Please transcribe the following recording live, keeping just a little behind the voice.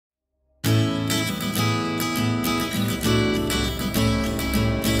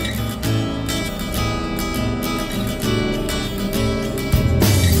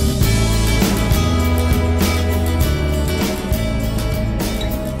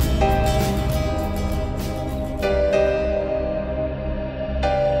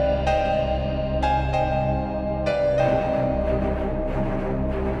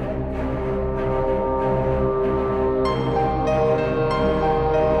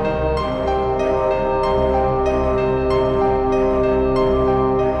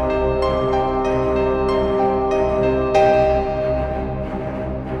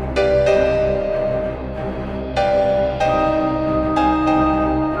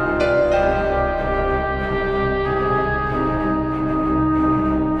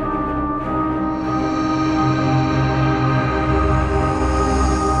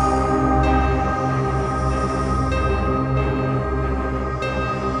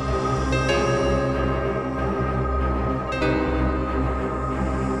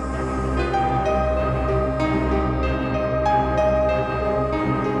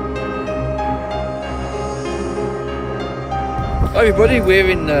Hi everybody, we're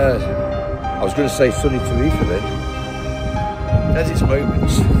in, I was going to say sunny Tarifa then. Has its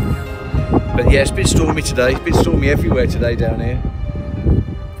moments. But yeah, it's a bit stormy today. It's a bit stormy everywhere today down here.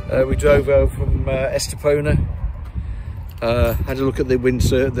 We drove over from Estepona. Had a look at the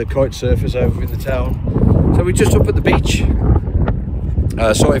kite surfers over in the town. So we're just up at the beach.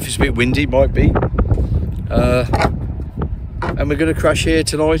 Sorry if it's a bit windy, might be. And we're going to crash here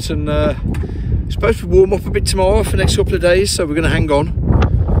tonight, and it's supposed to warm up a bit tomorrow for the next couple of days, so we're going to hang on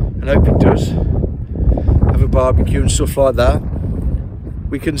and hope it does. Have a barbecue and stuff like that.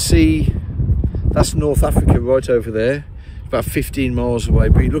 We can see that's North Africa right over there. It's about 15 miles away,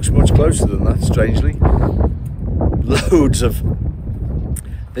 but it looks much closer than that, strangely. Loads of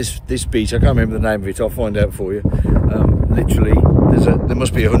this beach, I can't remember the name of it, I'll find out for you. Literally, there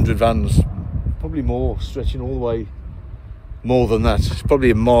must be 100 vans, probably more, stretching all the way. More than that, it's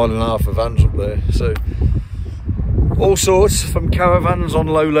probably a mile and a half of vans up there. So all sorts, from caravans on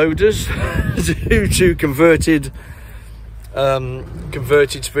low loaders to converted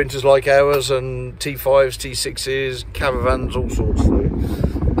sprinters like ours, and T5s, T6s, caravans, all sorts. So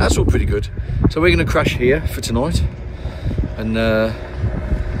that's all pretty good. So we're going to crash here for tonight, and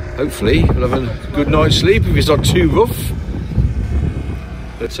hopefully we'll have a good night's sleep if it's not too rough.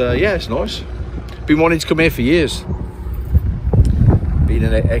 But yeah, it's nice. Been wanting to come here for years. Being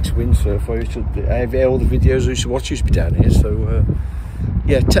an ex-windsurfer, I have all the videos I used to watch used to be down here. So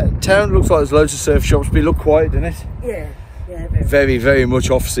yeah, town looks like there's loads of surf shops, but it look quiet, doesn't it? Yeah, yeah. Very, very much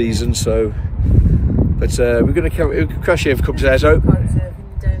off season. So, but we're going to crash here for a couple of days.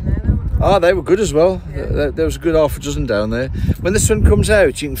 Ah, they were good as well. Yeah. There was a good half a dozen down there. When the sun comes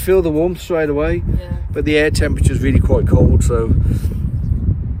out, you can feel the warmth straight away. Yeah. But the air temperature is really quite cold, so.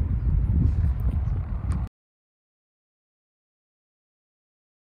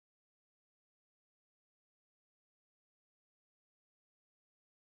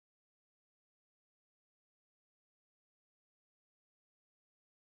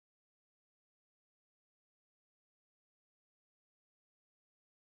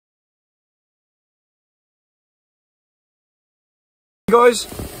 Guys,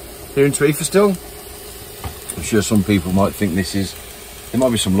 here in Tarifa still. I'm sure some people might think there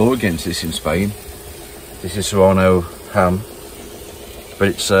might be some law against this in Spain. This is Serrano ham, but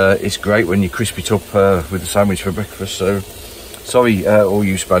it's great when you crisp it up with a sandwich for breakfast. So sorry all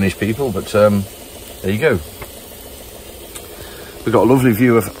you Spanish people, but there you go. We've got a lovely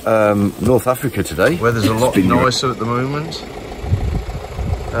view of North Africa today. Weather's a lot nicer at the moment,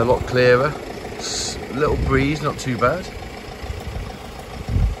 a lot clearer, a little breeze, not too bad.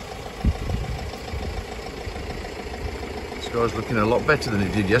 Guy's looking a lot better than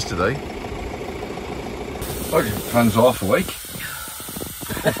it did yesterday. Oh, your hands are half awake.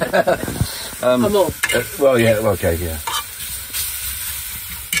 I'm up. Well, yeah, okay, yeah.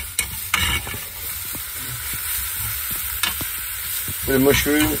 Bit of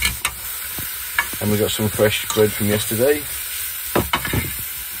mushroom, and we got some fresh bread from yesterday.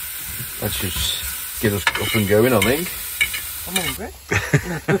 That should get us up and going, I think. I'm hungry.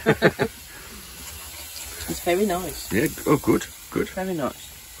 It's very nice. Yeah, oh good, good. Very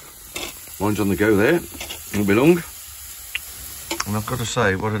nice. Mine's on the go there, won't be long. And I've got to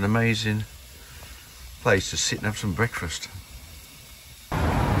say, what an amazing place to sit and have some breakfast.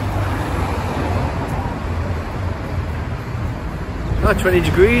 20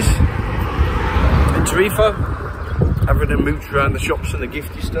 degrees in Tarifa, having a mooch around the shops and the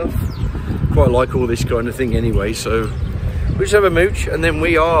gifty stuff. Quite like all this kind of thing anyway, so we just have a mooch, and then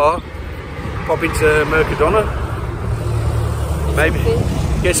we are popping to Mercadona, maybe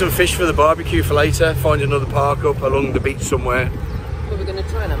get some fish for the barbecue for later, find another park up along the beach somewhere. Well, we're going to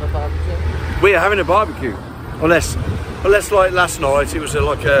try and have a barbecue. We are having a barbecue, unless like last night it was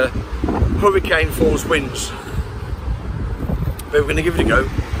like a hurricane force winds, but we're going to give it a go.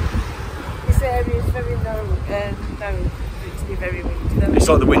 This area is very narrow, for it to be very windy. It's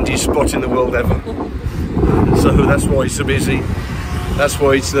like the windiest spot in the world ever. So that's why it's so busy. That's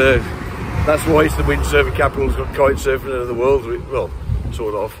why it's the windsurfing capital of kite surfing of the world. Well,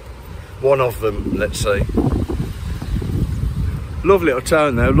 sort of. One of them, let's say. Lovely little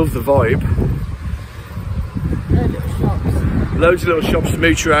town though, love the vibe. Loads of little shops to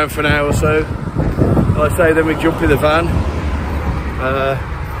mooch around for an hour or so. Like I say, then we jump in the van.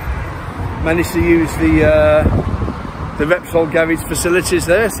 Managed to use the Repsol garage facilities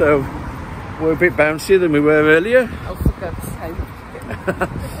there, so we're a bit bouncier than we were earlier. Oh, for God's sake.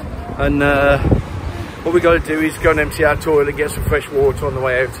 And what we've got to do is go and empty our toilet and get some fresh water on the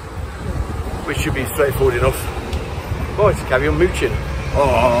way out, which should be straightforward enough. Right, to carry on mooching.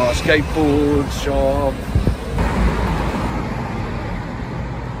 Oh, skateboard shop.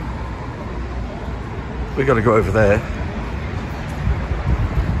 we got to go over there.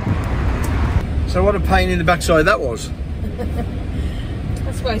 So what a pain in the backside that was.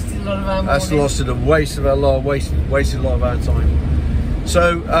 That's wasted a lot of our morning. That's wasted a wasted a lot of our time.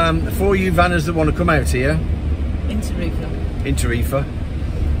 So for you vanners that want to come out here in Tarifa,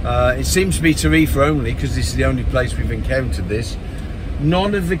 it seems to be Tarifa only, because this is the only place we've encountered this.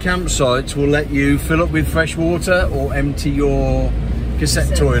 None of the campsites will let you fill up with fresh water or empty your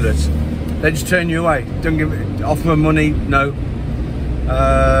cassette toilets. They just turn you away. Don't offer them money. No.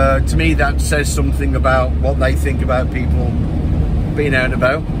 To me, that says something about what they think about people being out and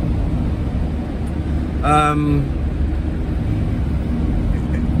about.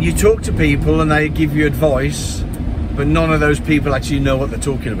 You talk to people and they give you advice, but none of those people actually know what they're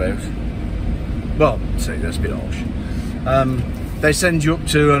talking about. Well, say that's a bit harsh. They send you up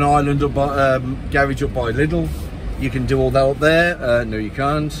to an island up by, garage up by Lidl. You can do all that up there. No, you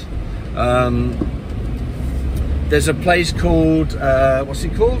can't. There's a place called, what's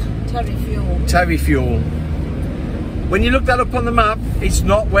it called? Tarifa. When you look that up on the map, it's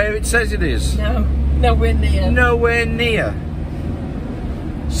not where it says it is. No, nowhere near. Nowhere near.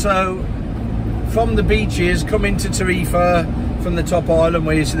 So, from the beaches, come into Tarifa, from the top island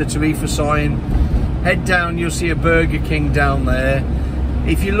where you see the Tarifa sign. Head down, you'll see a Burger King down there.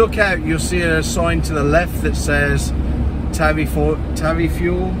 If you look out, you'll see a sign to the left that says Tarifa.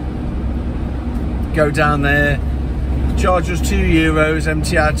 Go down there. Charge us €2,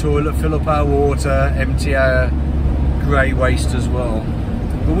 empty our toilet, fill up our water, empty our grey waste as well.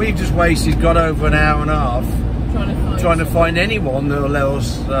 But we've just got over an hour and a half trying to find anyone that will let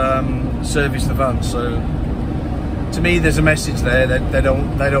us service the van. So to me, there's a message there that they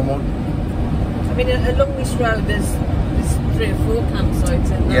don't want. I mean, along this road, there's 3 or 4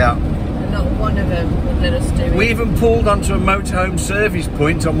 campsites, and not one of them would let us do it. We even pulled onto a motorhome service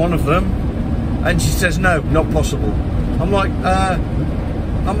point on one of them, and she says, "No, not possible." I'm like,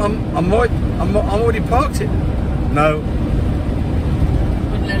 I'm already parked it. No.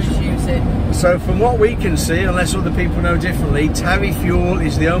 Wouldn't let us use it. So from what we can see, unless other people know differently, Tarifa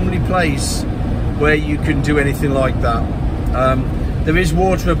is the only place where you can do anything like that. There is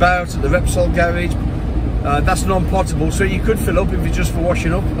water about at the Repsol garage. That's non-potable, so you could fill up if it's just for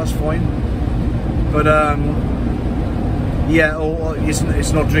washing up. That's fine. But yeah, or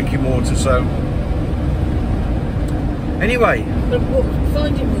it's not drinking water. So anyway, but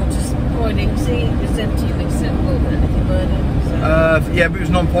finding water's quite easy. It's empty and acceptable, but anything burning. So. Yeah, but it was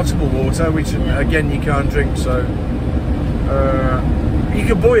non-potable water, which again you can't drink. So you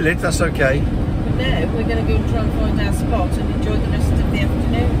can boil it. That's okay. But now we're going to go and try and find our spot and enjoy the rest of the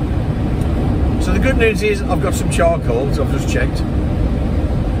afternoon. So the good news is I've got some charcoal, so I've just checked.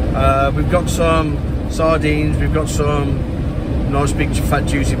 We've got some sardines, we've got some nice big fat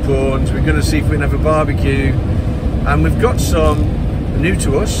juicy prawns. We're going to see if we can have a barbecue, and we've got some new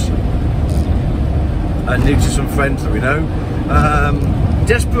to us and new to some friends that we know.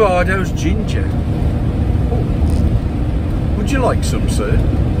 Desperados ginger. Oh. Would you like some, sir?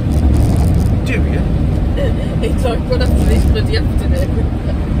 Do you? It's like what after this bloody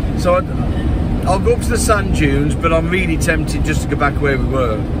afternoon. So I'll go up to the sand dunes, but I'm really tempted just to go back where we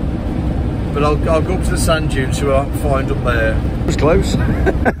were. But I'll go up to the sand dunes, so I'll find up there. That was close.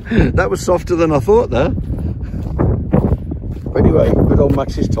 That was softer than I thought there. But anyway, good old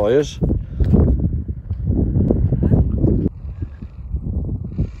Max's tyres.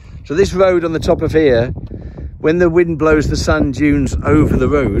 So this road on the top of here, when the wind blows the sand dunes over the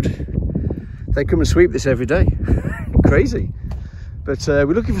road, they come and sweep this every day. Crazy. But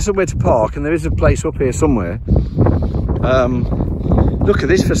we're looking for somewhere to park, and there is a place up here somewhere. Look at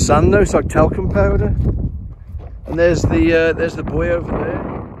this for sand though, it's like talcum powder. And there's the buoy over there.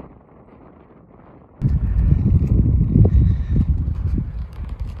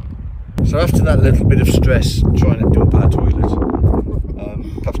 So after that little bit of stress trying to dump our toilet,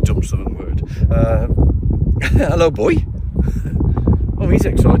 perhaps dump's the wrong word. Hello boy. Oh, he's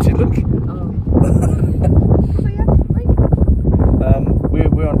excited, look.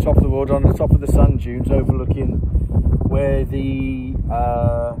 We're on top of the road, on the top of the sand dunes, overlooking where the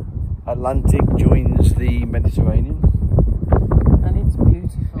Atlantic joins the Mediterranean. And it's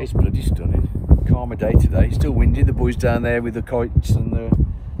beautiful. It's bloody stunning. Calmer day today. Still windy. The boys down there with the kites and the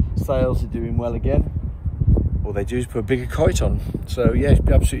sails are doing well again. All they do is put a bigger kite on. So yeah, it's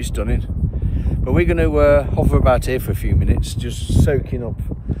absolutely stunning. But we're going to hover about here for a few minutes, just soaking up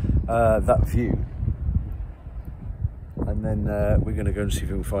that view. And then we're going to go and see if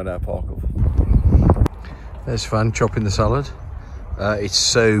we can find our park up. There's Van chopping the salad. It's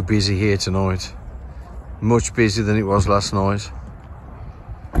so busy here tonight. Much busier than it was last night.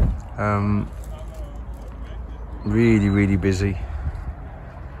 Really, really busy.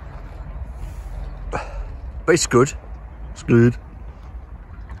 But it's good. It's good.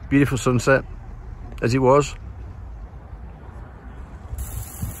 Beautiful sunset, as it was.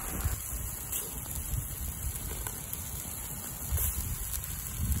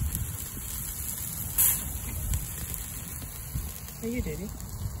 Are you doing it?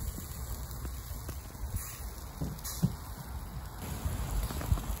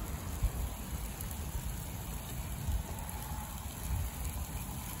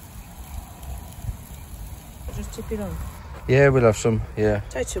 Just tip it on. Yeah, we'll have some, yeah.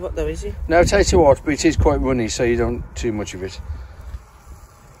 Taste what though, is it? No, taste what, but it is quite runny, so you don't too much of it.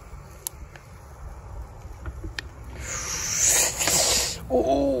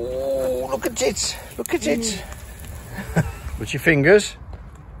 Oh, look at it! Look at it! With your fingers.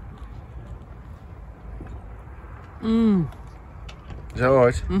 Mmm. Is that all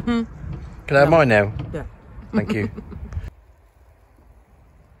right? Mm-hmm. Can I have mine now? Yeah. Thank you.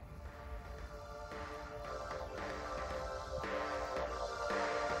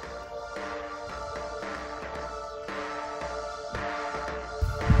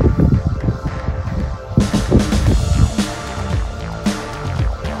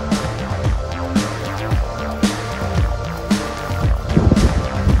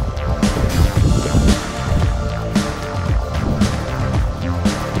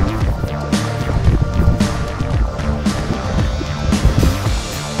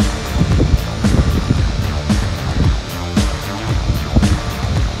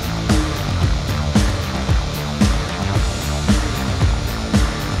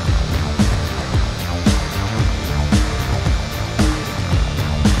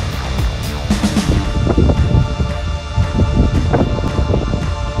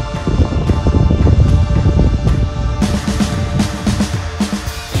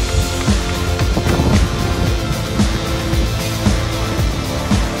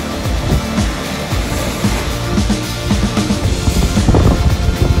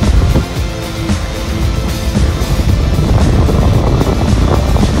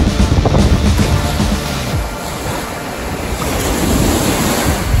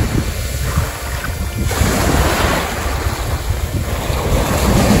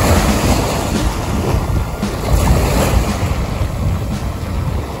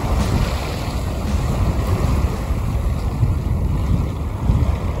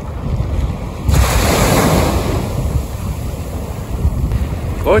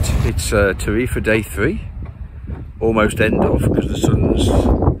 Right, it's Tarifa day 3, almost end of because the sun's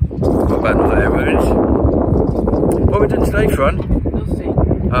got about another hour in it. What have we done today, Fran?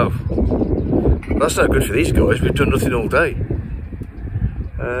 Nothing. Oh, well, that's not good for these guys. We've done nothing all day.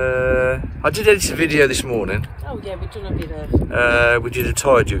 I did edit a video this morning. Oh yeah, we've done a bit of. We did a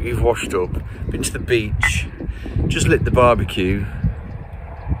tidy up. You've washed up, been to the beach, just lit the barbecue.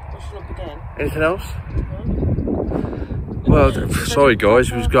 Washing up again. Anything else? No. Well, sorry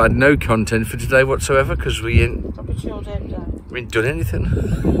guys, we've got no content for today whatsoever because we ain't done anything,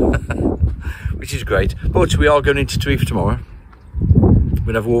 which is great. But we are going into Tarifa tomorrow. We're going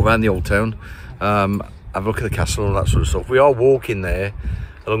to have a walk around the old town, have a look at the castle and all that sort of stuff. We are walking there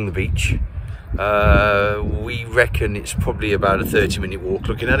along the beach. We reckon it's probably about a 30-minute walk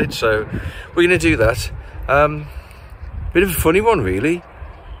looking at it, so we're going to do that. Bit of a funny one really.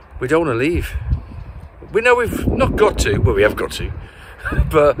 We don't want to leave. We know we've not got to, well we have got to,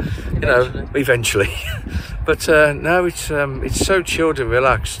 but you know, eventually. But no, it's so chilled and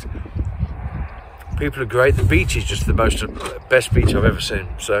relaxed. People are great. The beach is just the best beach I've ever seen.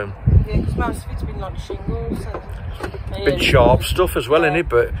 So yeah, because most of it's been like shingles and bit sharp stuff as well, in it,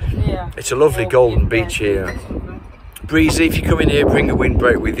 but yeah, it's a lovely golden beach here. Breezy. If you come in here, bring a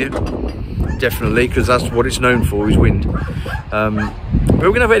windbreak with you, definitely, because that's what it's known for, is wind. But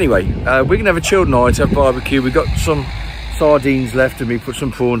we're gonna have anyway. We're gonna have a chilled night, have barbecue. We've got some sardines left, and we put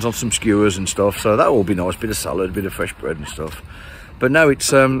some prawns on some skewers and stuff. So that will be nice. Bit of salad, bit of fresh bread and stuff. But no,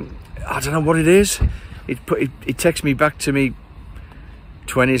 it's I don't know what it is. It takes me back to me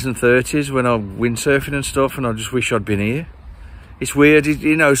 20s and 30s when I windsurfing and stuff, and I just wish I'd been here. It's weird,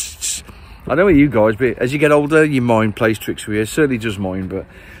 you know. I know you guys, but as you get older, your mind plays tricks with you. It certainly does mine. But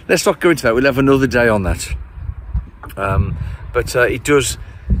let's not go into that. We'll have another day on that. But it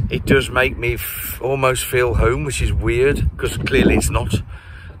does make me almost feel home, which is weird because clearly it's not.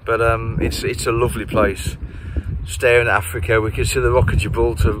 But it's a lovely place. Staring at Africa, we can see the Rock of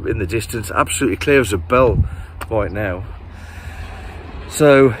Gibraltar in the distance, absolutely clear as a bell right now.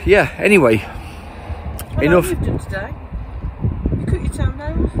 So yeah, anyway, enough. What have you done today? You cut your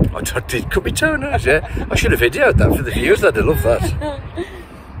toenails? I did cut my toenails, yeah. I should have videoed that for the viewers. They'd love that.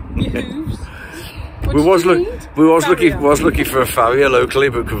 Your hooves. We was looking for a farrier locally,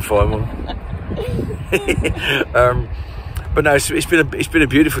 but couldn't find one. But no, it's been a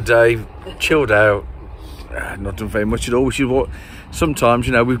beautiful day, chilled out, not done very much at all. Which is what sometimes,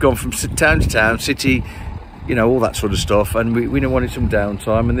 you know, we've gone from town to town, city, you know, all that sort of stuff, and we wanted some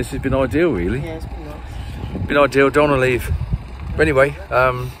downtime, and this has been ideal, really. Yeah, it's been nice. Been ideal. Don't want to leave. But anyway,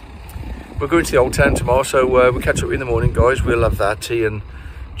 we're going to the Old Town tomorrow, so we'll catch up in the morning, guys. We'll have that tea and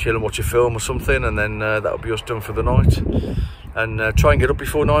chill and watch a film or something, and then that'll be us done for the night. And try and get up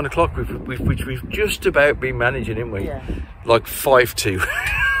before 9 o'clock, which we've just about been managing, haven't we? Yeah. Like 5 to.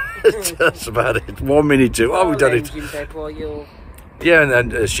 That's about it. 1 minute to. Oh, we've done it. Yeah, and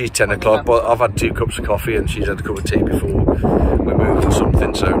then she's 10 o'clock, but I've had 2 cups of coffee and she's had a cup of tea before we moved or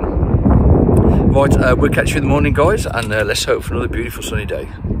something. So, right, we'll catch you in the morning, guys, and let's hope for another beautiful sunny day.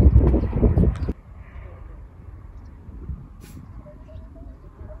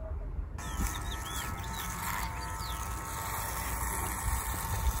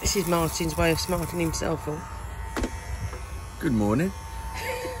 This is Martin's way of smarting himself up. Good morning.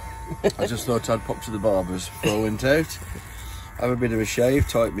 I just thought I'd pop to the barber's before I went out. Have a bit of a shave,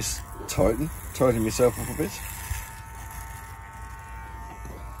 tighten myself up a bit.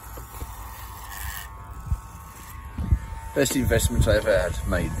 Best investment I ever had,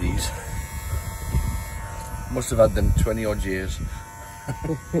 made these. Must have had them 20 odd years.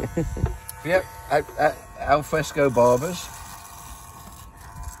 Yep, al fresco barbers.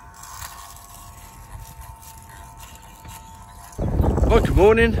 Well, good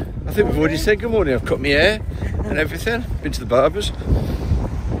morning. I think we've already said good morning. I've cut my hair and everything. Been to the barbers.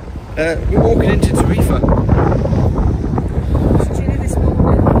 We're walking into Tarifa. It's chilly this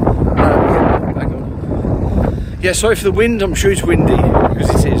morning. Yeah, hang on. Yeah, sorry for the wind. I'm sure it's windy,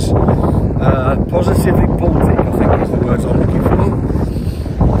 because it is. Positively Baltic, I think is the words I'm looking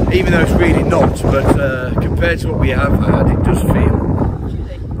for. Even though it's really not, but compared to what we have had, it does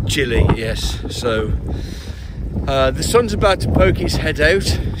feel chilly, yes. So the sun's about to poke its head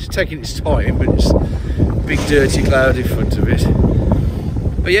out. It's taking its time, but it's a big dirty cloud in front of it.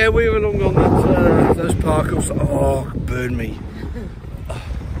 But yeah, we were along on that, those park-ups. Oh, burn me.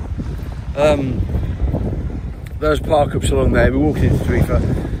 Those park-ups along there. We're walking into Tarifa.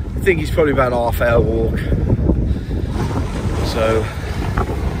 I think it's probably about a half-hour walk. So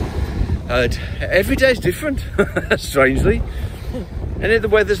every day's different, strangely. And the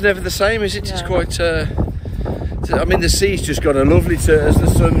weather's never the same, is it? Yeah. It's quite. I mean, the sea's just got a lovely turn as the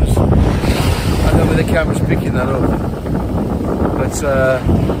sun's. I don't know if the camera's picking that up. But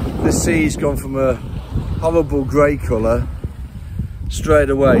the sea's gone from a horrible grey colour straight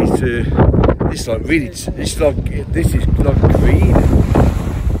away to this, like really, this is like green.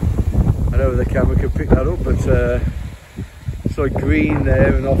 I don't know if the camera can pick that up, but it's like green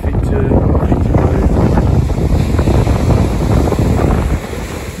there and off into blue.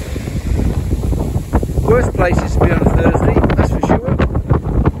 Worst places to be on a Thursday, that's for sure.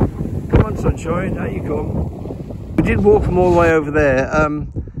 Come on, sunshine, out you come. We did walk them all the way over there.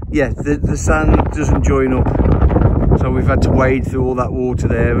 Yeah, the sand doesn't join up, so we've had to wade through all that water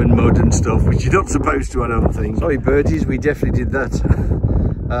there and mud and stuff, which you're not supposed to, I don't think. Sorry birdies, we definitely did that.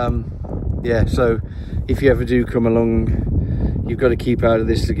 Yeah, so if you ever do come along, you've got to keep out of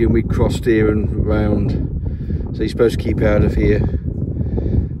this. Again, we crossed here and round, so you're supposed to keep out of here.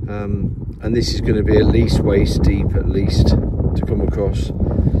 And this is going to be at least waist deep, at least, to come across.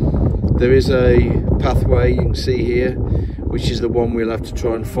 There is a pathway you can see here, which is the one we'll have to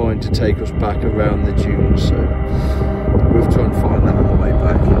try and find to take us back around the dunes. So we'll try and find that on the way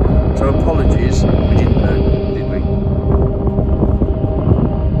back. So apologies, we didn't know, did we?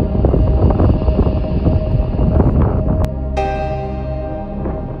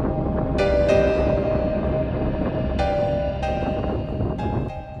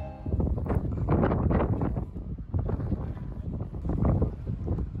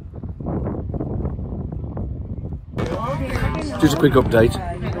 Just a quick update.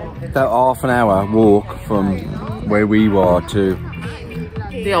 About half an hour walk from where we were to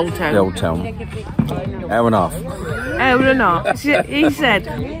the Old Town. The Old Town. Hour and a half. Hour and a half. He said,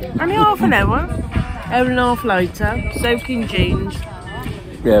 only half an hour. Hour and a half later, soaking jeans.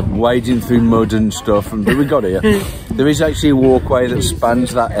 Yeah, wading through mud and stuff, but we got here. There is actually a walkway that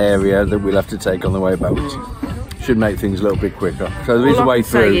spans that area that we'll have to take on the way back. Should make things a little bit quicker. So there is a way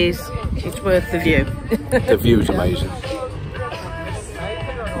through. It's worth the view. The view's amazing.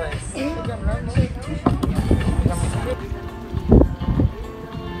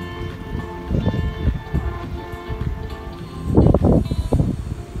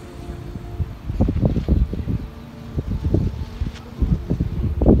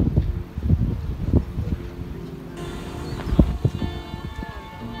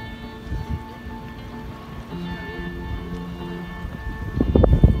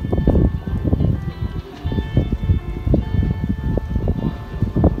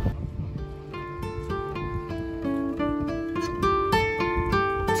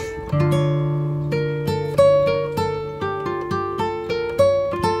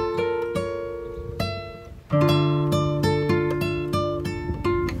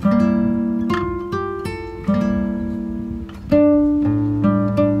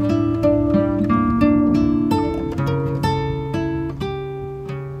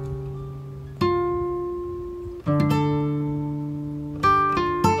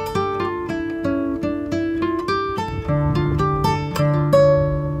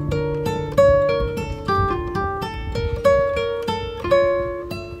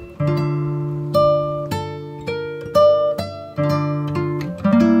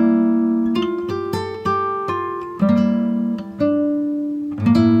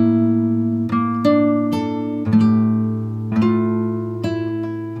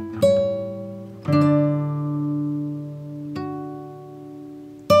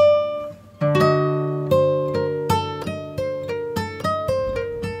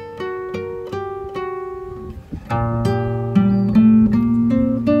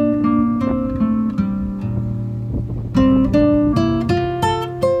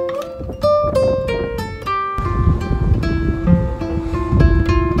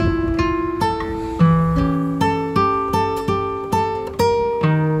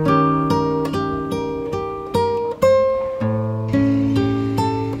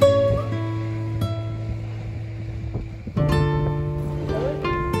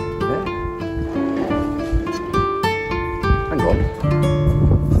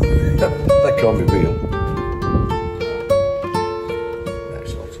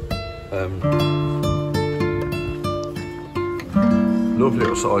 Lovely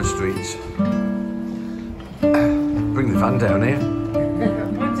little side streets. Bring the van down here.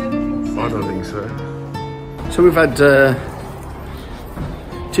 I don't think so. So we've had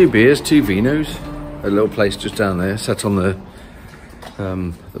 2 beers, 2 vinos. A little place just down there, sat on the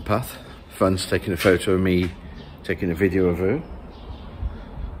path. Van's taking a photo of me, taking a video of her.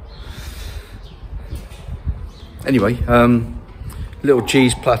 Anyway, little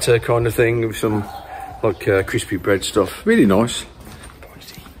cheese platter kind of thing with some like crispy bread stuff. Really nice.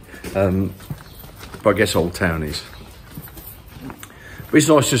 But I guess Old Town is. But it's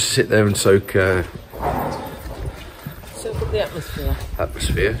nice just to sit there and soak. Soak up the atmosphere.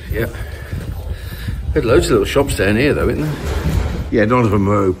 Atmosphere, yeah. There's loads of little shops down here though, isn't there? Yeah, none of them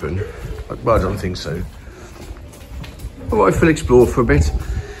are open. Well, I don't think so. Well, if we'll explore for a bit,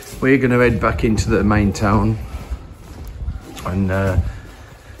 we're going to head back into the main town and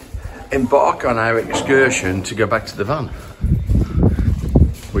embark on our excursion to go back to the van,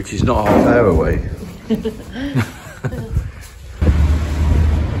 which is not a half hour away.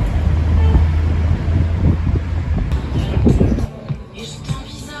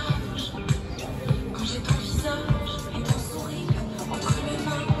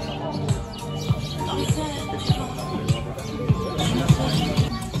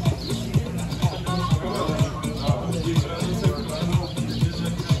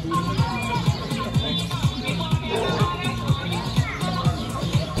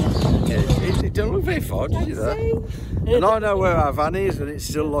 Don't look very far, did you there? And I know where our van is, and it's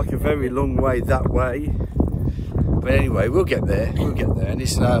still like a very long way that way. But anyway, we'll get there. We'll get there, and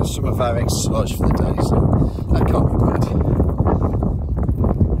it's some of our exercise for the day, so that can't be bad.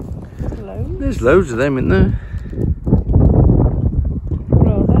 Loads. There's loads of them, isn't there?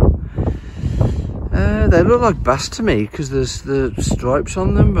 What are they look like bass to me because there's the stripes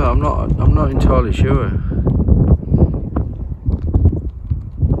on them, but I'm not entirely sure.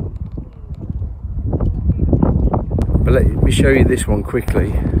 Let me show you this one quickly.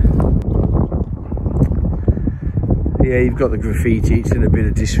 Yeah, you've got the graffiti, it's in a bit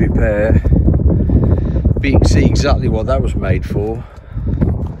of disrepair. But you can see exactly what that was made for.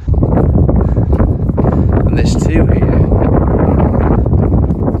 And there's 2 here.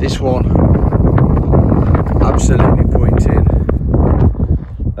 This one, absolutely pointing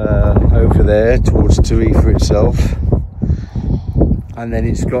over there towards Tarifa itself. And then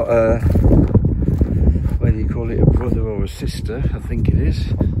it's got a, whether you call it a brother or a sister, I think it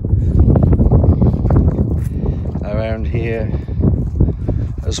is, around here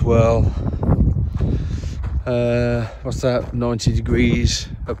as well. What's that, 90 degrees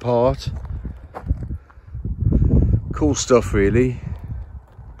apart. Cool stuff really.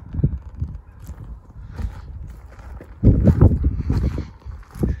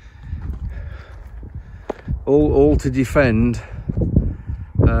 All to defend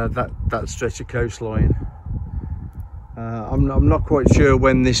that stretch of coastline. I'm not quite sure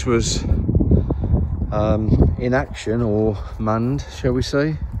when this was in action or manned, shall we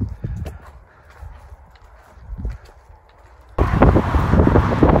say. There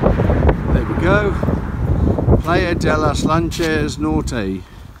we go. Playa de las Lanchas Norte.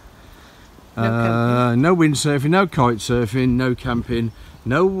 No windsurfing, no kite surfing, no camping,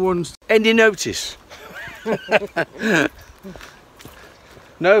 no one's ending notice.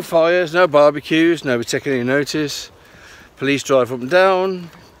 No fires, no barbecues, nobody taking any notice. Police drive up and down.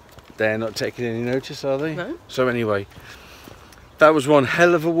 They're not taking any notice, are they? No. So anyway, that was one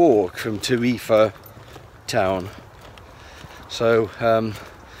hell of a walk from Tarifa town. So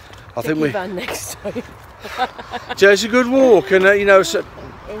I think we. Van next time. So it's a good walk, and you know, so,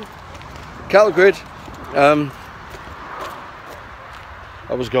 cattle grid. I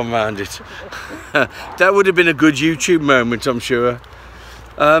was gone round it. That would have been a good YouTube moment, I'm sure.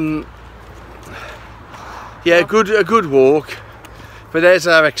 Yeah, a good walk. But there's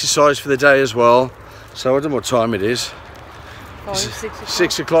our exercise for the day as well. So I don't know what time it is. 5, 6 o'clock.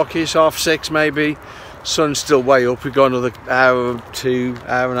 6 o'clock-ish, 6:30 maybe. Sun's still way up. We've got another hour or 2,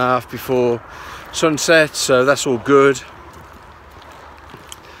 hour and a half before sunset, so that's all good.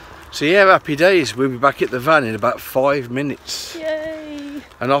 So yeah, happy days. We'll be back at the van in about 5 minutes. Yay!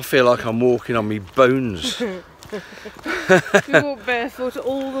 And I feel like I'm walking on me bones. We walked barefoot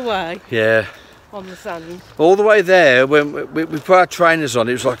all the way. Yeah. On the sand. All the way there, when we put our trainers on,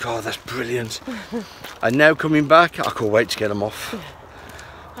 it was like, oh, that's brilliant. And now coming back, I can't wait to get them off.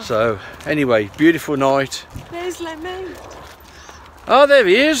 So, anyway, beautiful night. There's Lemon. Oh, there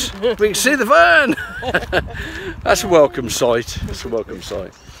he is. We can see the van. That's a welcome sight. That's a welcome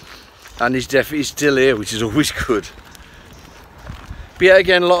sight. And he's definitely still here, which is always good. But yeah,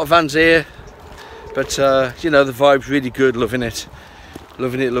 again, a lot of vans here, but you know, the vibe's really good. Loving it,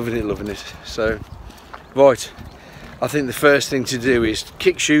 loving it, loving it, loving it. So right, I think the first thing to do is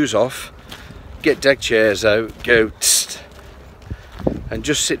kick shoes off, get deck chairs out, go tst, and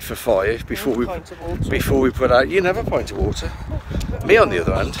just sit for 5 before we put out. You never pint of water. Me on the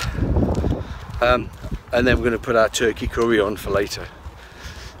other hand. And then we're going to put our turkey curry on for later.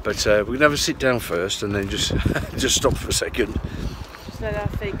 But we're going to have a sit down first and then just just stop for a second. Just let our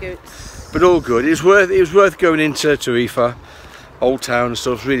feet go. But all good. It was worth going into Tarifa, Old Town and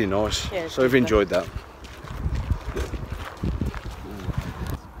stuff. It's really nice. Yeah, so we've enjoyed that.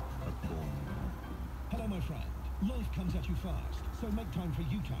 Hello, my friend. Life comes at you fast, so make time for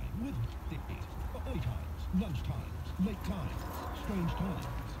you time with Digbeat. Early times, lunch times, late times, strange times.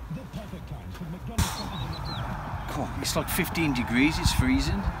 The perfect times for McDonald's. God, it's like 15 degrees. It's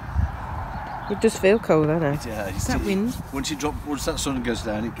freezing. It does feel cold, doesn't it? Yeah, it's that wind. Once that sun goes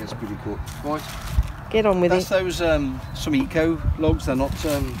down, it gets pretty cold. Right. Get on with it. That's those some eco logs. They're not it's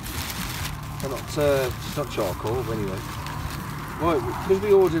not charcoal, but anyway. Right, because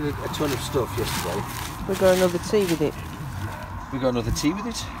we ordered a ton of stuff yesterday. We've got another tea with it. We got another tea with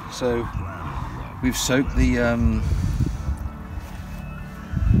it. So we've soaked the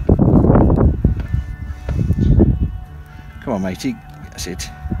come on, matey. That's it.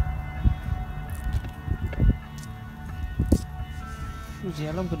 Bloody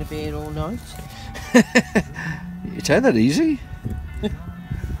hell, I'm going to be here all night. It ain't that easy.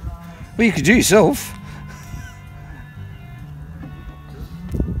 Well, you could do it yourself.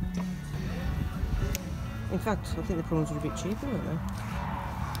 In fact, I think the prawns were a bit cheaper,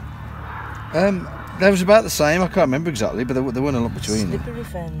 weren't They was about the same. I can't remember exactly, but there weren't a lot between. Slippery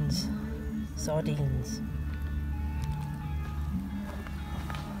fins, sardines.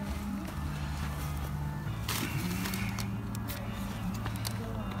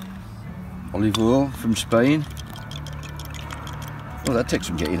 Olive oil from Spain. Oh, that takes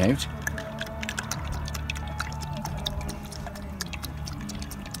some getting out.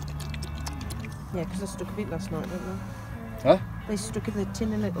 Yeah, because I stuck a bit last night, didn't they? Huh? They stuck in the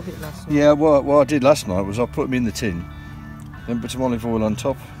tin a little bit last night. Yeah, what I did last night was I put them in the tin, then put some olive oil on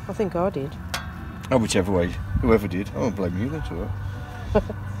top. I think I did. Oh, whichever way, whoever did. I won't blame you, that's all right.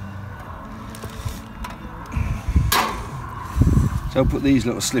 So I'll put these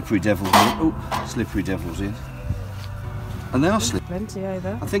little slippery devils in. Oh, slippery devils in. And they are slippery. Plenty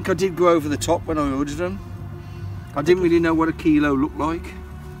over. I think I did go over the top when I ordered them. I didn't really know what a kilo looked like.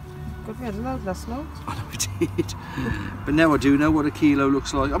 God, we had a load last night. I know we did. But now I do know what a kilo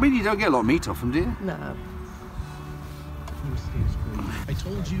looks like. I mean, you don't get a lot of meat off them, do you? No. I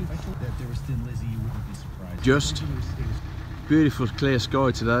told you that there was Thin Lizzy, you wouldn't be surprised. Just beautiful clear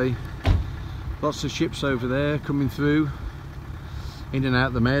sky today. Lots of ships over there coming through, in and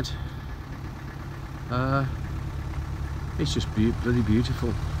out the Med. It's just bloody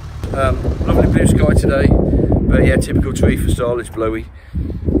beautiful. Lovely blue sky today, but yeah, typical Tarifa style, it's blowy.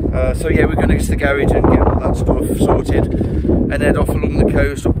 So yeah, we're going to get to the garage and get all that stuff sorted and head off along the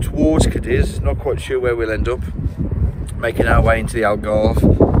coast up towards Cadiz. Not quite sure where we'll end up. Making our way into the Algarve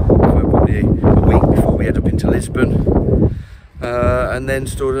for probably a week before we head up into Lisbon. And then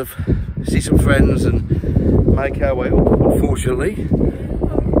sort of see some friends and make our way up, unfortunately.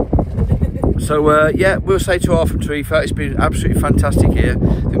 So yeah, we'll say ta from Tarifa. It's been absolutely fantastic here.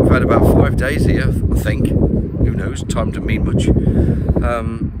 I think we've had about 5 days here, I think. Who knows, time doesn't mean much.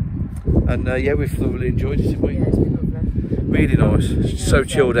 And yeah, we've thoroughly enjoyed it, haven't we? Yeah, it's been lovely. Really nice, so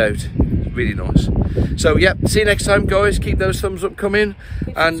chilled out, really nice. So yeah, see you next time, guys. Keep those thumbs up coming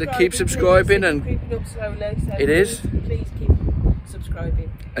and keep subscribing. And creeping up slowly, so it is. Please keep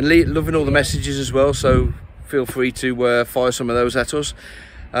subscribing. And loving all the messages as well, so feel free to fire some of those at us.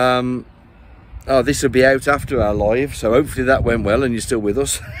 Oh, this will be out after our live, so hopefully that went well and you're still with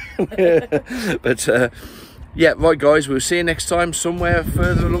us. But yeah, right guys, we'll see you next time somewhere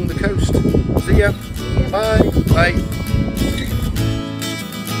further along the coast. See ya. Bye. Bye.